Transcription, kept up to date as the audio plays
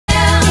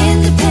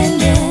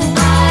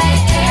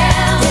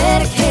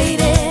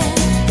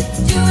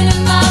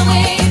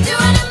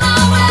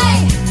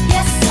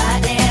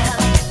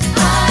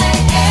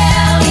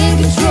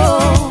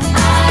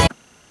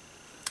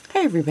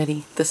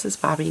everybody, this is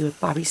Bobby with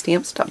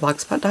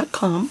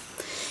bobbystamps.blogspot.com,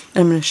 and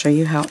I'm going to show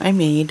you how I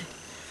made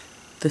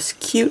this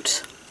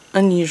cute,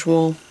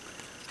 unusual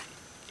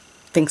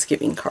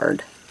Thanksgiving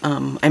card.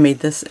 I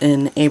made this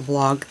in a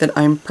blog that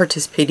I'm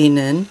participating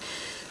in,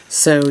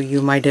 so you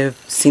might have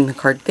seen the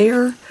card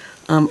there,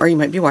 or you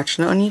might be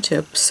watching it on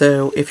YouTube.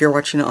 So if you're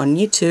watching it on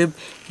YouTube,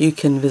 you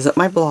can visit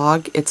my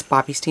blog. It's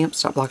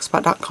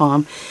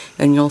bobbystamps.blogspot.com,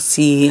 and you'll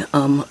see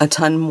a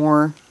ton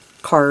more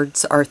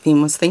cards. Our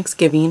theme was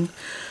Thanksgiving.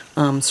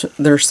 So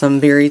there's some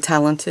very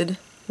talented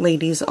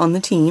ladies on the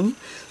team,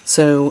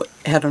 so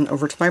head on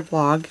over to my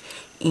blog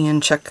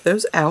and check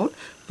those out.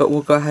 But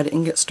we'll go ahead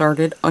and get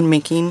started on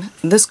making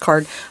this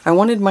card. I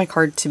wanted my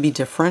card to be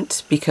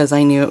different because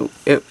I knew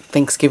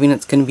Thanksgiving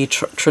it's going to be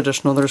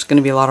traditional. There's going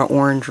to be a lot of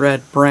orange,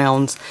 red,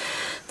 browns,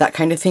 that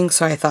kind of thing.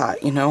 So I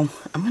thought, you know,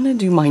 I'm going to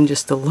do mine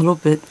just a little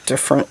bit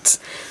different.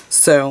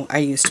 So I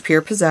used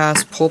Pure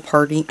Pizzazz, Pull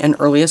Party, and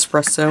Early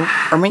Espresso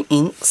are my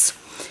inks.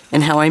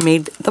 And how I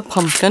made the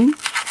pumpkin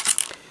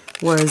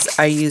was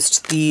I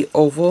used the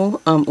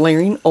oval,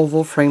 layering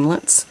oval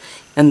framelits.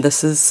 And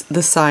this is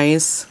the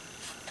size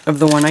of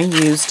the one I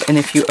used, and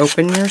if you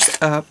open yours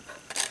up,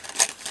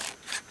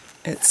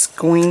 it's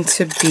going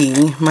to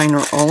be, mine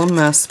are all a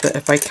mess, but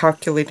if I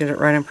calculated it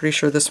right, I'm pretty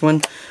sure this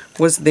one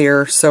was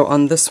there, so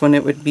on this one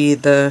it would be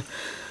the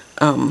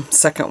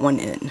second one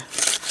in.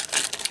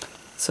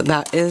 So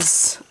that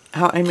is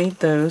how I made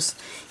those,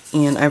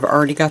 and I've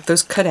already got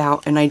those cut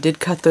out, and I did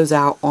cut those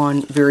out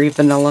on very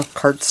vanilla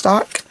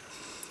cardstock.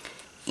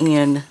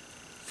 And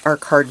our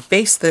card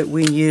base that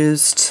we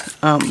used,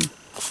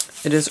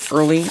 it is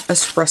Early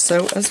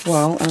Espresso as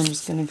well. I'm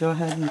just going to go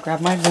ahead and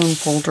grab my bone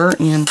folder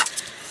and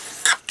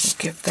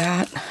give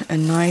that a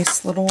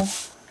nice little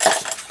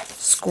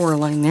score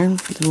line there.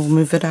 Then we'll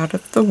move it out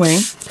of the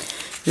way.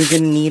 You're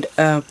going to need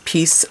a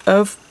piece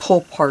of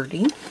Pull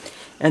Party,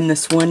 and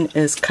this one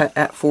is cut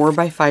at 4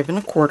 by 5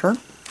 1/4.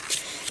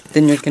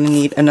 Then you're going to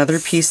need another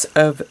piece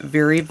of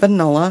Very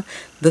Vanilla.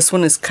 This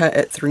one is cut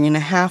at 3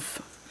 1/2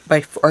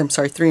 by 4, I'm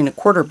sorry, 3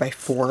 1/4 by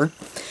 4.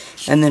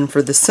 And then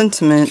for the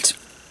sentiment,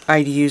 I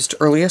used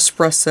Early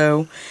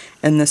Espresso,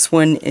 and this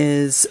one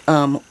is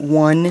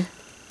 1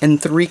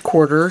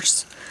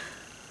 3/4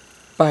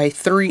 by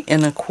 3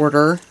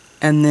 1/4,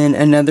 and then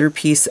another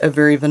piece of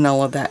Very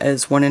Vanilla that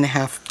is 1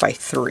 1/2 by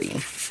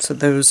 3. So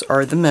those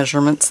are the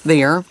measurements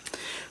there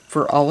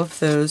for all of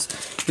those.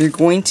 You're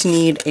going to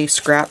need a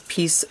scrap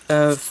piece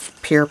of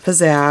Pure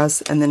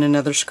Pizzazz, and then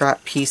another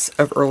scrap piece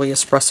of Early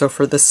Espresso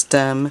for the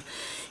stem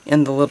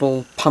and the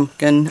little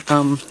pumpkin,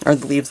 or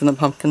the leaves in the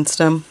pumpkin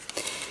stem.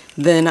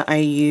 Then I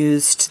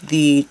used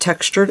the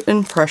Textured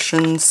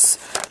Impressions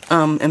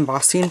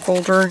embossing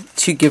folder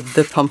to give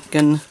the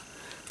pumpkin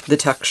the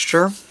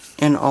texture,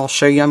 and I'll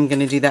show you. I'm going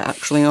to do that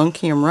actually on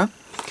camera.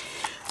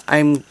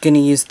 I'm going to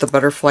use the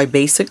Butterfly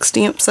Basic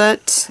stamp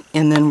set,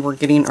 and then we're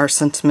getting our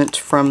sentiment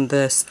from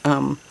this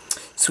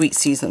Sweet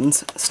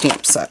Seasons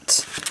stamp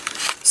set.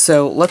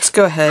 So let's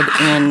go ahead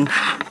and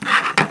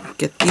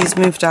get these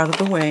moved out of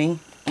the way,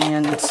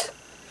 and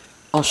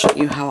I'll show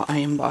you how I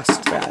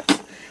embossed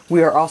that.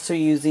 We are also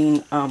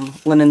using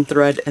linen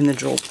thread and the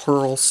jeweled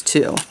pearls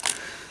too.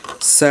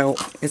 So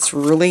it's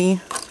really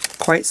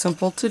quite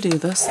simple to do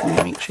this. Let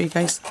me make sure you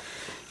guys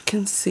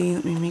can see.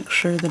 Let me make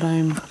sure that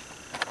I'm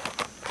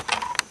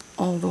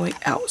all the way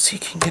out so you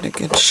can get a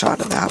good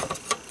shot of that.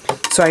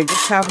 So I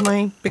just have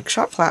my Big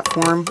Shot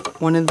platform,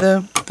 one of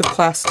the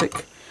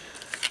plastic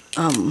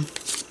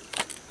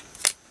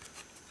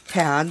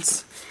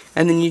pads,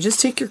 and then you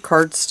just take your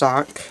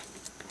cardstock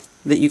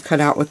that you cut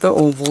out with the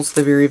ovals,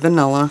 the Very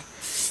Vanilla,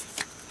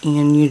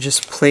 and you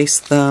just place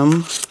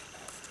them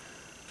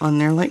on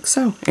there like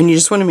so. And you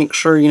just want to make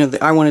sure, you know,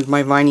 that I wanted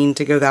my vining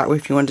to go that way.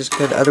 If you wanted to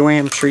go the other way,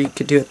 I'm sure you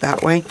could do it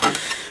that way.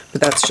 But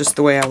that's just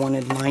the way I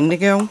wanted mine to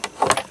go.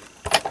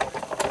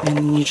 And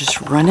then you just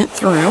run it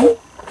through.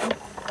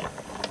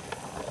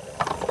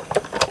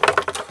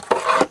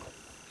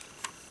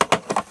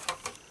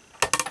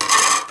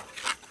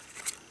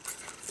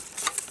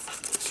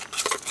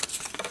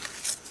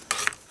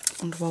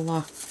 And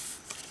voila.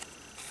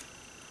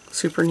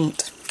 Super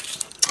neat.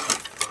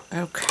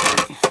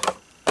 Okay,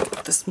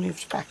 get this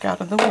moved back out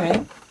of the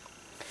way.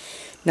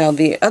 Now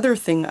the other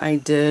thing I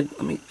did,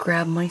 let me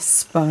grab my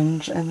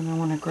sponge, and then I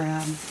want to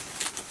grab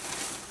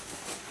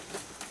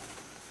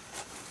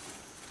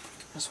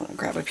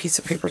a piece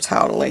of paper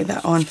towel to lay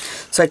that on.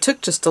 So I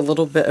took just a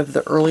little bit of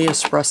the Early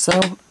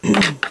Espresso,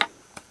 and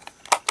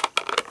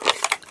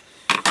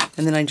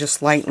then I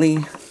just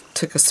lightly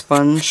took a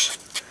sponge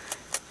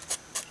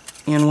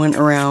and went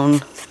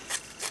around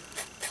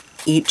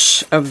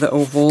each of the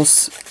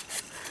ovals.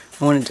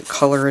 I wanted to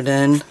color it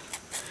in,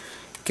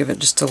 give it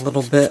just a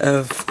little bit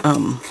of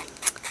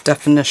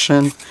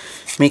definition,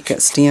 make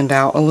it stand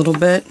out a little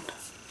bit.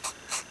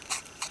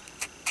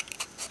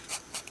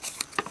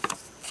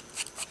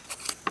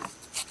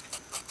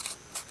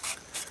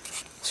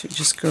 So you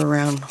just go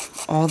around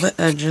all the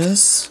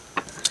edges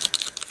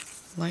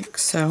like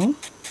so.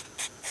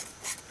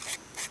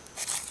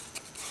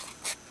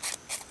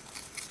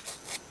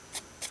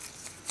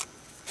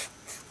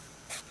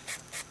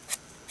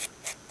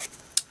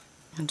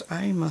 And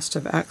I must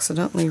have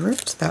accidentally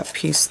ripped that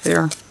piece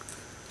there.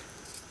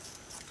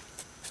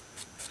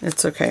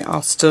 It's okay,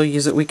 I'll still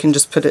use it. We can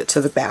just put it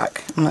to the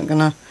back. Don't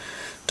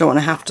want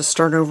to have to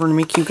start over and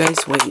make you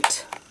guys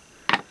wait.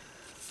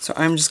 So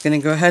I'm just going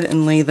to go ahead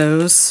and lay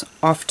those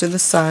off to the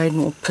side,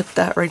 and we'll put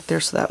that right there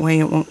so that way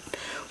it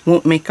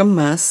won't make a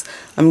mess.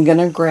 I'm going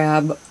to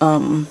grab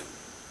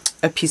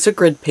a piece of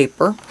grid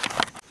paper.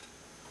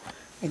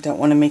 I don't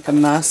want to make a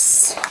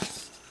mess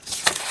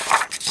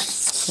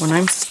when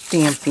I'm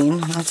stamping.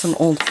 That's an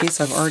old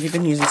piece I've already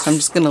been using, so I'm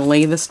just going to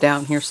lay this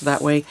down here so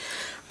that way,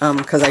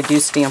 because I do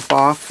stamp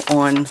off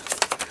on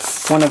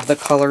one of the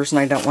colors, and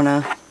I don't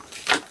want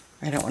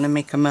to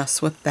make a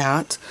mess with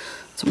that.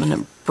 So I'm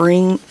going to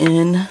bring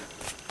in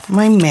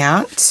my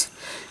mat,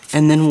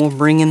 and then we'll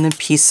bring in the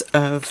piece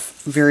of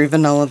Very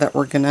Vanilla that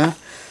we're going to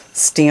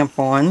stamp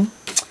on.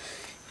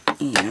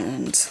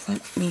 And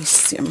let me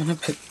see, I'm going to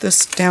put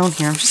this down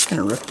here. I'm just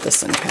going to rip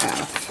this in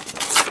half.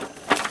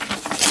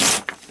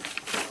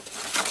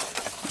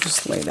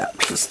 Just lay that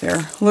piece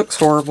there. Looks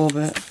horrible,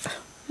 but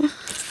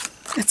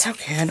it's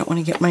okay. I don't want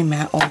to get my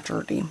mat all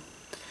dirty.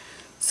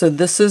 So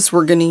this is,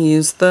 we're going to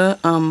use the,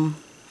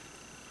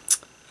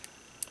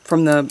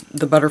 from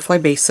the Butterfly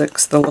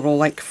Basics, the little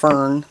like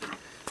fern.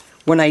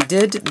 When I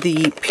did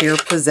the Pear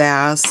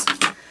Pizzazz,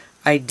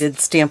 I did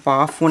stamp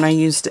off when I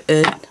used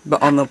it,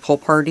 but on the Pull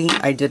Party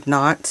I did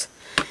not,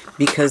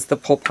 because the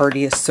Pull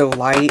Party is so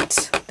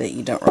light that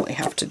you don't really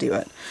have to do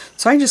it.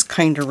 So I just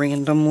kind of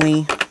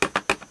randomly,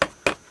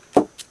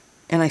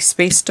 and I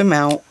spaced them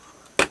out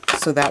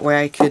so that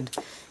way I could,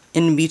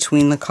 in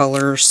between the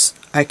colors,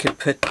 I could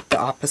put the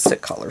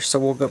opposite color. So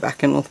we'll go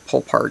back in with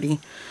Pull Party.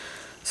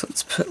 So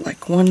let's put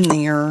like one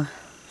there,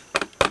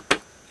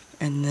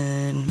 and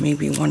then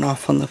maybe one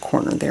off on the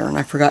corner there. And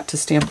I forgot to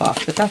stamp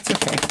off, but that's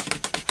okay.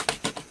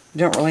 You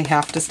don't really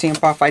have to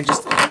stamp off.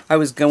 I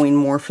was going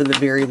more for the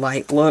very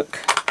light look.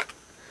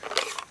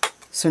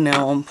 So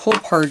now on Pull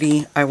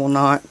Party, I will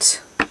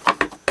not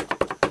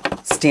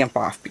stamp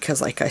off because,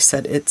 like I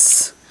said,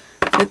 it's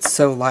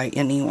so light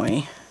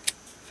anyway.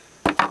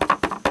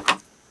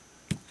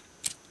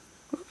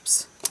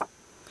 Oops.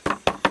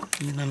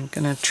 And then I'm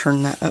going to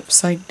turn that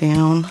upside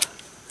down.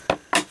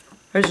 I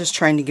was just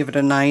trying to give it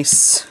a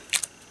nice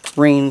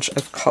range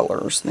of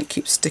colors, and it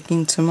keeps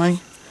sticking to my...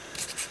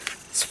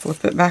 Let's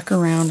flip it back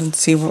around and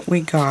see what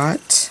we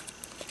got.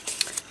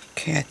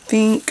 Okay, I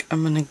think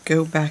I'm going to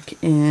go back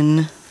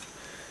in.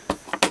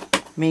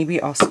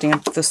 Maybe I'll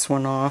stamp this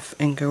one off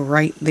and go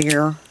right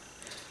there.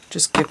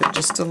 Just give it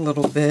just a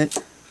little bit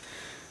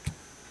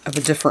of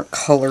a different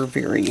color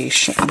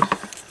variation.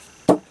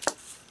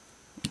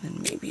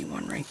 And maybe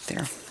one right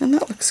there. And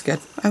that looks good.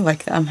 I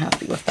like that. I'm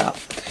happy with that.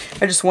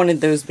 I just wanted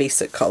those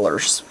basic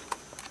colors.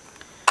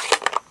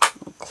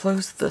 We'll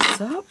close this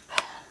up.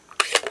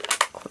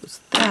 Close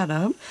that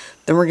up.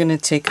 Then we're going to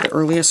take the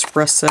Early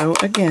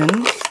Espresso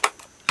again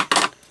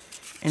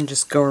and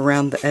just go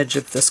around the edge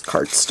of this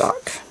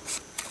cardstock.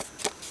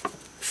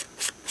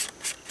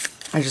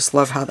 I just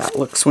love how that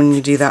looks when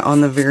you do that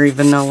on the Very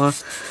Vanilla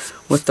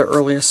with the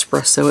Early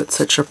Espresso. It's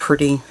such a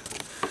pretty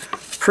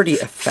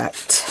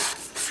effect.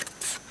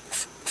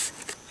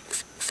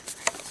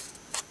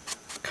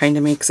 Kind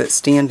of makes it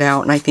stand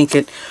out, and I think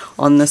it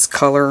on this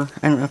color,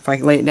 I don't know if I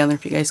lay it down there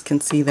if you guys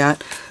can see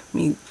that. Let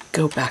me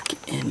go back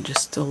in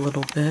just a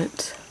little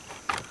bit.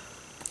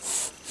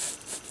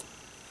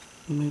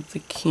 Move the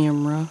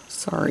camera.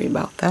 Sorry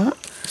about that.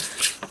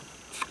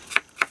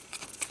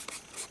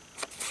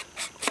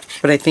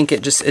 But I think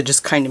it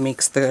just kind of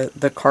makes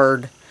the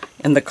card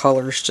and the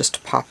colors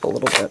just pop a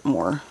little bit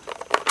more.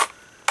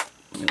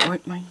 Let me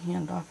wipe my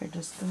hand off. I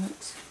just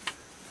got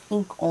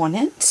ink on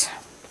it.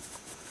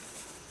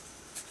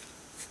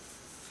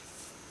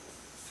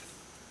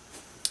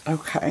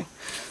 Okay,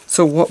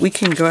 so what we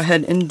can go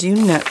ahead and do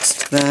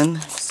next then,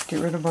 just get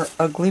rid of our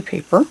ugly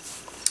paper.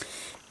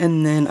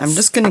 And then I'm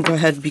just going to go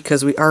ahead,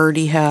 because we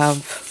already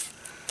have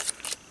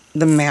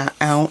the mat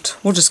out,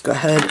 we'll just go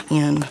ahead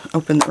and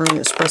open the Early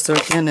Espresso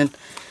again and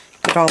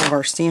get all of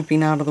our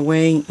stamping out of the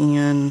way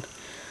and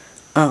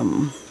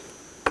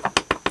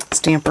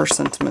stamp our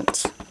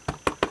sentiments.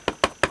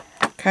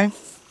 Okay,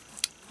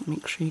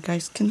 make sure you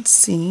guys can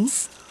see.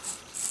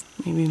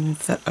 Maybe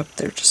move that up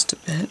there just a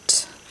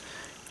bit.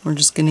 We're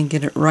just going to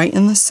get it right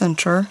in the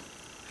center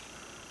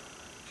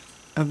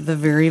of the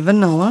Very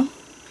Vanilla.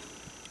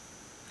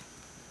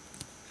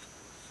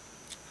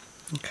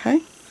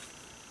 Okay.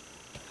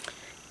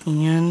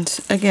 And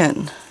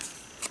again,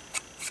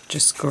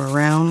 just go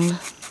around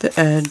the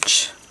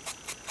edge.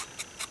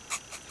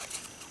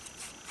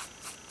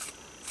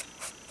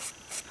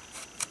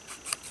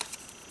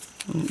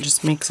 And it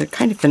just makes it,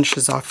 kind of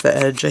finishes off the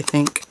edge, I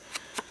think,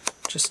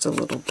 just a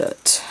little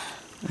bit.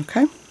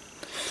 Okay.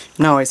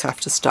 And I always have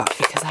to stop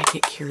because I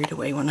get carried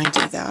away when I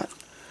do that,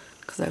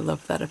 because I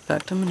love that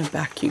effect. I'm going to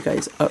back you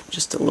guys up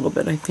just a little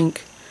bit. I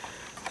think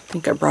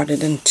I brought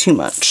it in too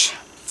much.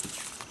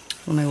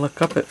 When I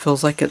look up, it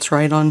feels like it's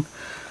right on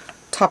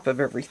top of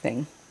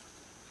everything.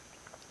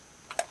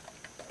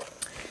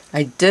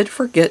 I did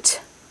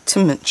forget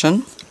to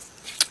mention,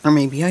 or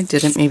maybe I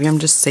didn't, maybe I'm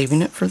just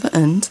saving it for the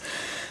end,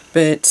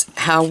 but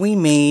how we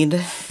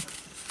made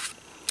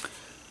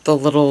the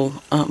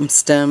little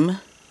stem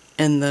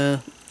and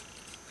the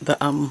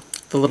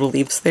little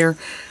leaves there,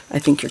 I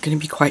think you're going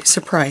to be quite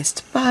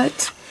surprised,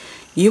 but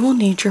you will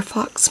need your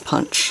fox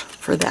punch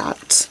for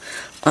that.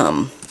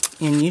 And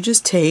you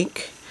just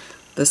take,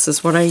 this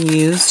is what I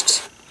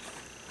used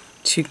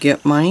to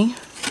get the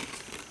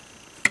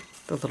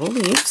little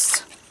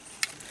leaves.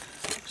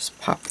 Just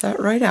pop that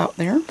right out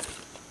there.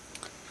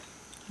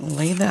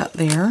 Lay that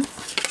there.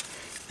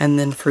 And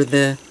then for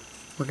we're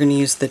going to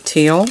use the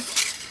tail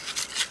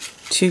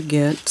to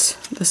get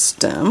the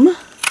stem.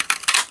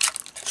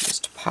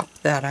 Just pop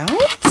that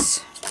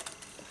out.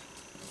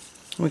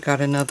 We got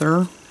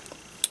another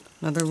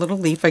little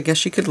leaf. I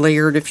guess you could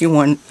layer it if you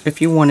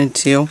wanted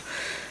to.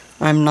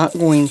 I'm not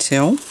going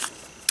to.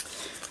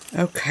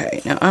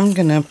 Okay, now I'm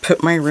going to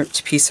put my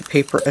ripped piece of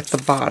paper at the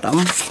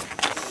bottom.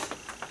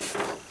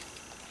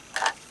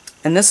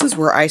 And this is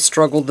where I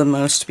struggled the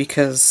most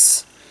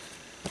because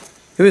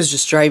it was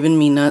just driving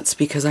me nuts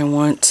because I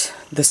want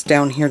this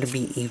down here to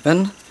be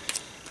even.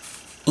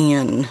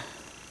 And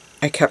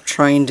I kept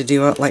trying to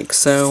do it like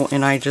so,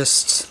 and I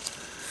just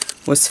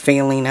was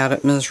failing at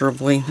it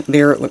miserably.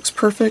 There it looks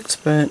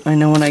perfect, but I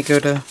know when I go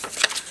to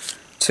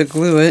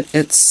glue it,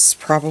 it's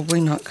probably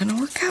not going to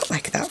work out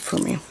like that for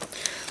me.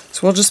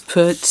 So we'll just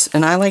put,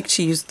 and I like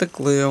to use the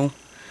glue.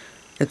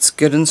 It's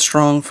good and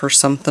strong for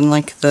something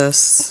like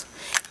this.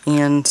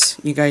 And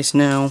you guys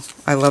know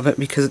I love it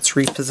because it's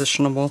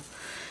repositionable.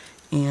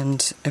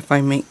 And if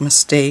I make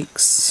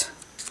mistakes,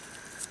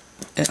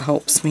 it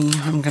helps me.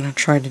 I'm going to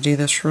try to do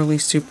this really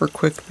super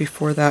quick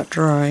before that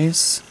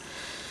dries.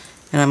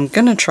 And I'm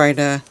going to try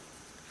to,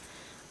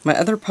 my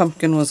other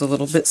pumpkin was a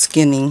little bit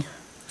skinny,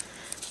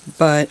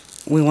 but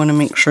we want to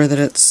make sure that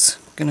it's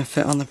going to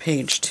fit on the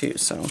page too.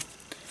 So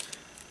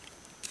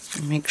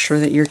make sure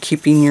that you're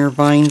keeping your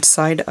vine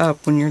side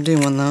up when you're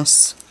doing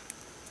this.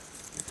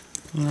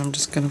 And I'm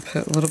just going to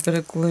put a little bit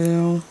of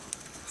glue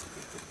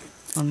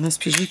on this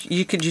piece.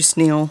 You could use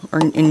snail,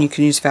 and you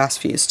can use fast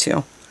fuse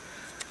too.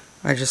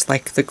 I just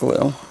like the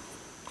glue.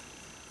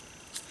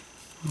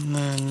 And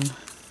then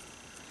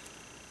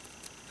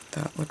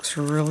that looks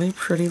really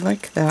pretty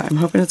like that. I'm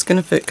hoping it's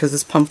going to fit because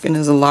this pumpkin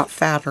is a lot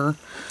fatter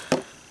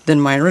than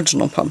my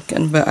original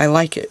pumpkin, but I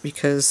like it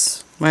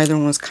because my other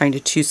one was kind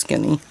of too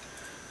skinny.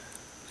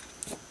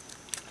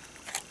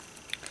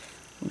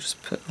 We'll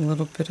just put a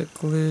little bit of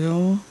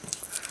glue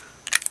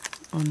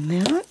on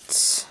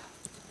that.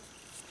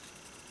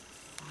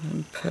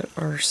 And put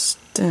our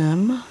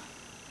stem.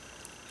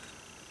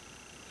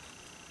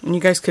 And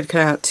you guys could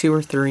cut out 2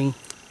 or 3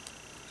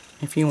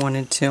 if you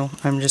wanted to.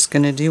 I'm just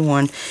going to do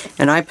 1.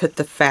 And I put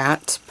the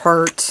fat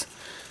part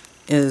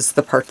is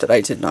the part that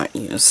I did not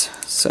use.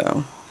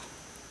 So,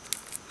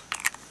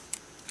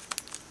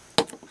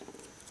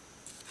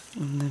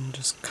 and then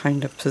just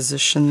kind of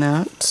position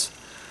that.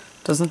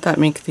 Doesn't that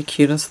make the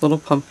cutest little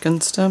pumpkin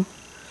stem?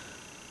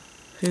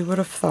 Who would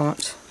have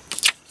thought?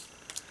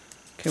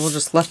 Okay, we'll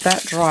just let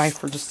that dry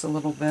for just a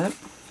little bit.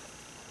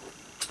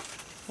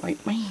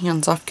 Wipe my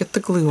hands off, get the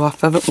glue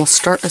off of it. We'll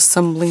start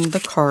assembling the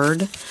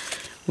card.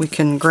 We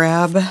can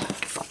grab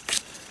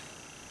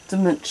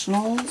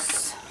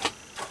dimensionals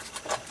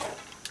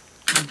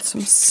and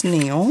some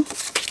snail,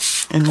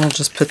 and we'll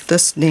just put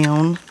this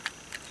down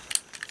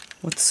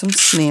with some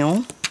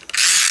snail.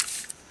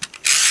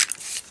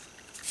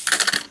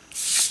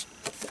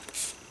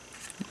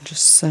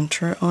 Just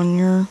center it on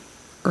your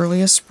early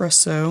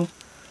espresso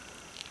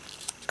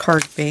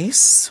card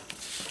base,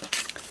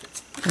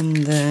 and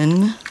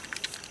then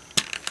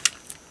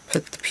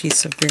put the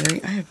piece of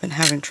berry. I have been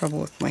having trouble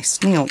with my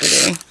snail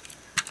today,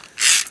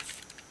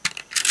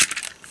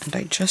 and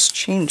I just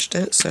changed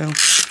it, so I'm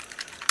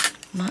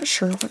not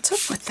sure what's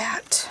up with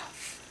that.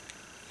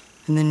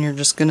 And then you're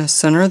just going to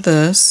center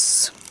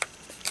this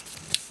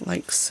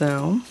like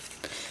so.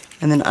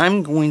 And then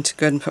I'm going to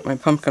go ahead and put my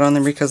pumpkin on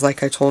there because,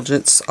 like I told you,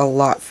 it's a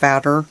lot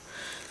fatter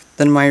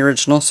than my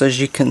original. So as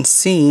you can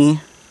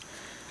see,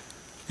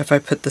 if I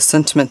put the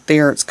sentiment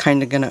there, it's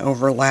kind of going to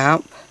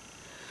overlap.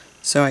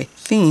 So I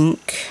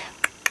think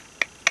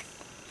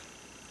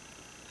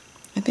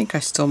I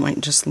still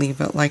might just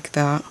leave it like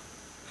that.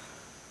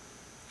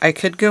 I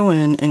could go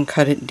in and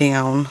cut it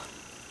down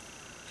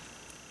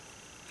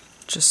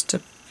just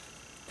a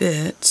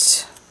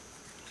bit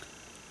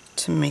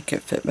to make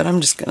it fit, but I'm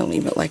just going to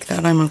leave it like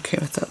that. I'm okay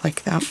with it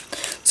like that.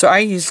 So I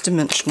use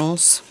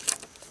dimensionals.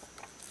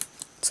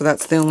 So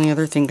that's the only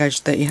other thing, guys,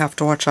 that you have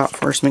to watch out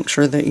for is make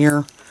sure that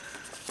you're,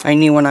 I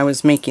knew when I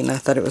was making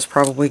that it was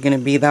probably going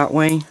to be that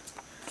way.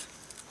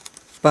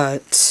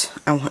 But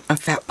I want a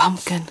fat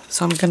pumpkin,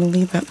 so I'm going to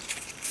leave it.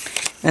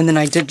 And then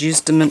I did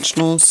use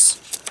dimensionals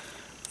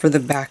for the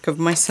back of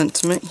my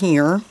sentiment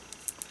here.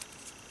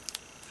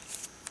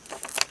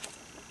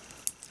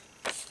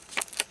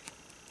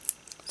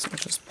 So I'll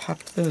just pop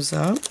those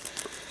up.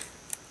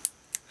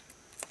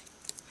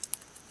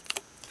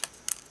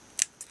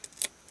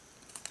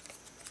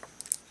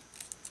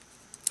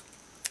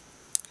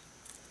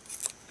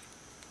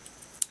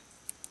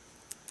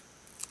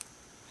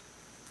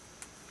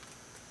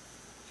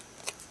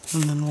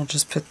 And then we'll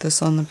just put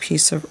this on the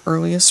piece of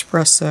early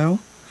espresso,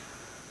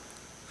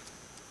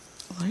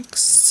 like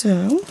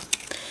so.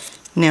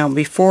 Now,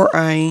 before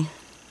I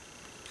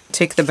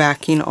take the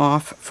backing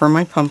off for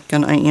my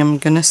pumpkin, I am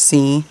going to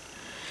see,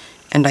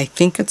 and I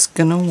think it's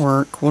going to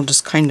work. We'll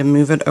just kind of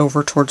move it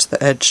over towards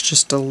the edge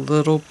just a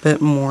little bit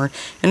more.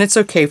 And it's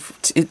okay,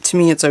 to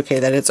me it's okay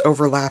that it's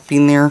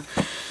overlapping there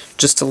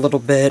just a little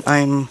bit.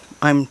 I'm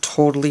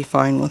totally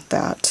fine with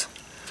that.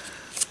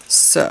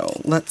 So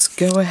let's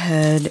go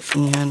ahead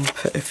and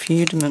put a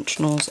few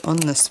dimensionals on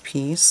this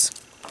piece.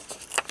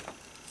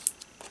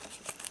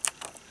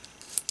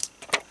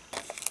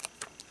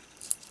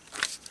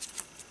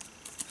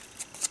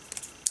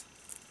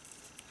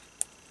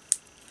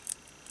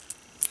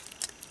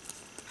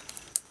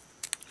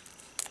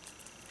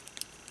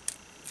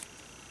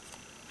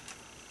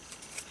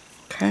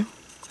 Okay,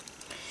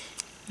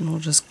 and we'll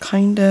just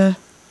kind of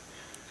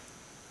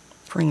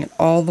bring it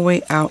all the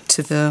way out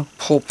to the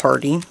pull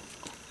party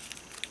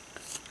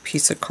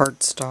piece of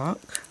cardstock.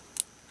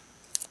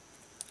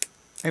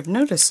 I've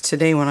noticed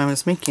today when I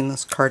was making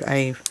this card,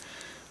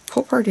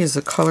 pull party is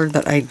a color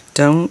that I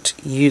don't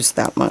use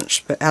that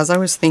much, but as I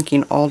was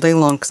thinking all day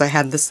long, because I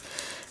had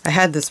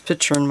this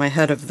picture in my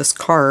head of this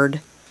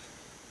card,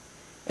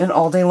 and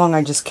all day long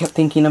I just kept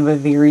thinking of a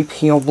very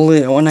pale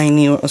blue, and I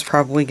knew it was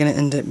probably going to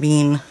end up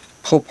being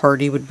pull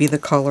party would be the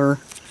color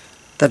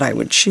that I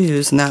would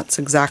choose, and that's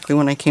exactly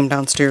when I came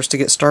downstairs to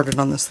get started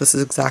on this. This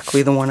is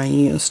exactly the one I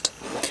used.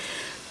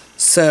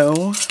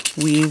 So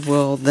we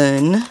will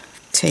then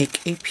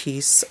take a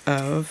piece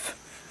of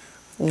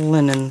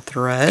linen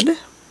thread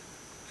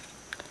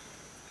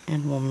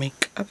and we'll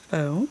make a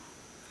bow.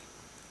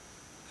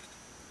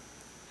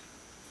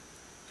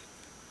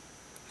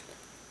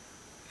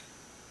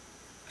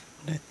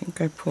 And I think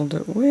I pulled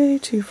it way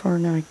too far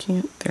now. I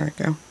can't. There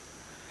I go.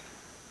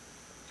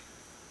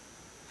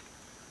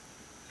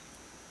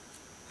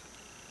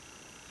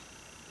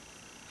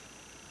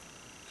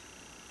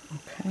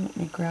 Okay, let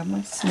me grab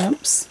my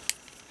snips.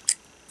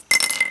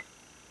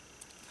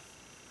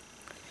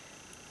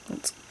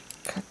 Let's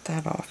cut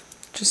that off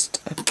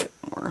just a bit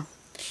more.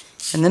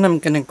 And then I'm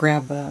going to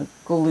grab a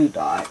glue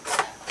dot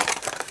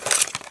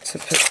to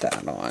put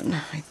that on,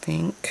 I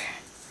think.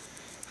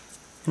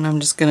 And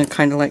I'm just going to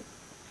kind of like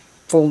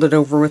fold it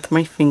over with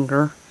my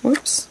finger.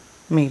 Whoops,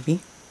 maybe.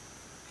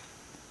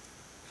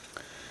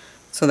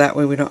 So that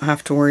way we don't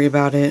have to worry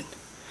about it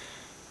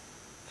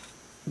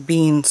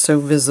being so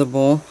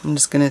visible. I'm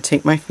just going to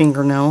take my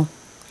fingernail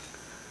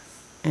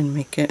and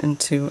make it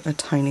into a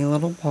tiny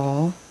little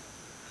ball.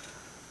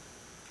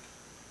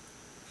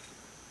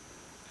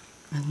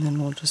 And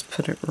then we'll just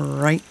put it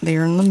right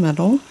there in the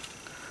middle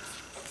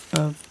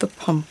of the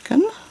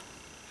pumpkin.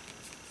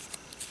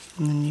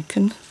 And then you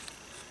can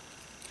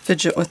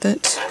fidget with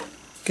it,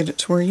 get it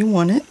to where you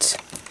want it.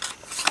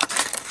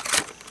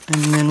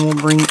 And then we'll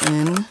bring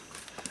in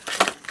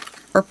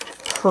our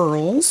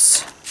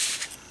pearls.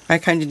 I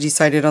kind of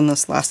decided on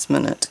this last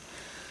minute.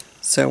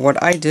 So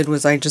what I did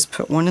was I just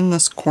put one in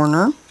this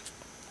corner.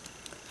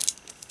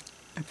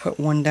 I put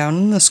one down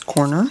in this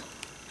corner.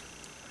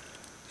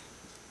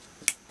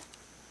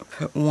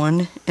 Put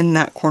one in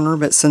that corner,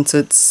 but since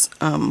it's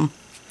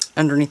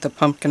underneath the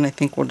pumpkin, I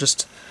think we'll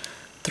just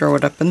throw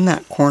it up in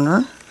that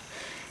corner.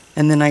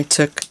 And then I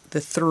took the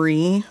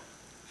three,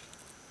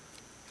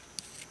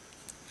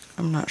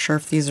 I'm not sure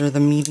if these are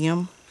the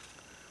medium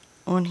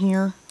on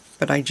here,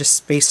 but I just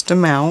spaced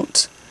them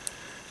out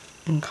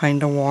and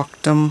kind of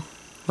walked them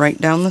right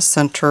down the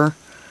center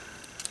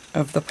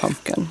of the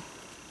pumpkin.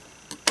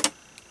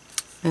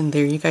 And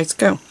there you guys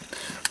go.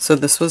 So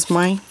this was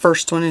my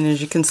first one, and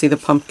as you can see the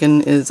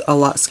pumpkin is a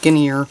lot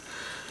skinnier,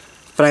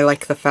 but I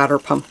like the fatter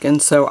pumpkin.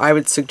 So I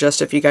would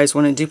suggest if you guys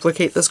want to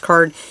duplicate this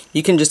card,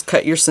 you can just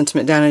cut your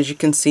sentiment down. As you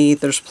can see,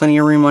 there's plenty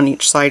of room on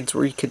each side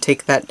where you could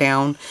take that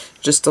down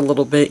just a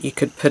little bit. You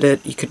could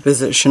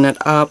position it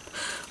up.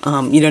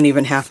 You don't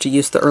even have to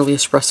use the early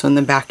espresso in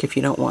the back if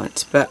you don't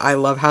want. But I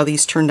love how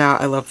these turned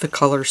out. I love the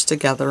colors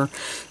together.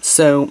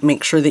 So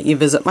make sure that you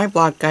visit my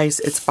blog, guys.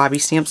 It's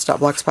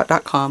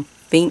bobbystamps.blogspot.com.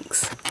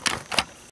 Thanks.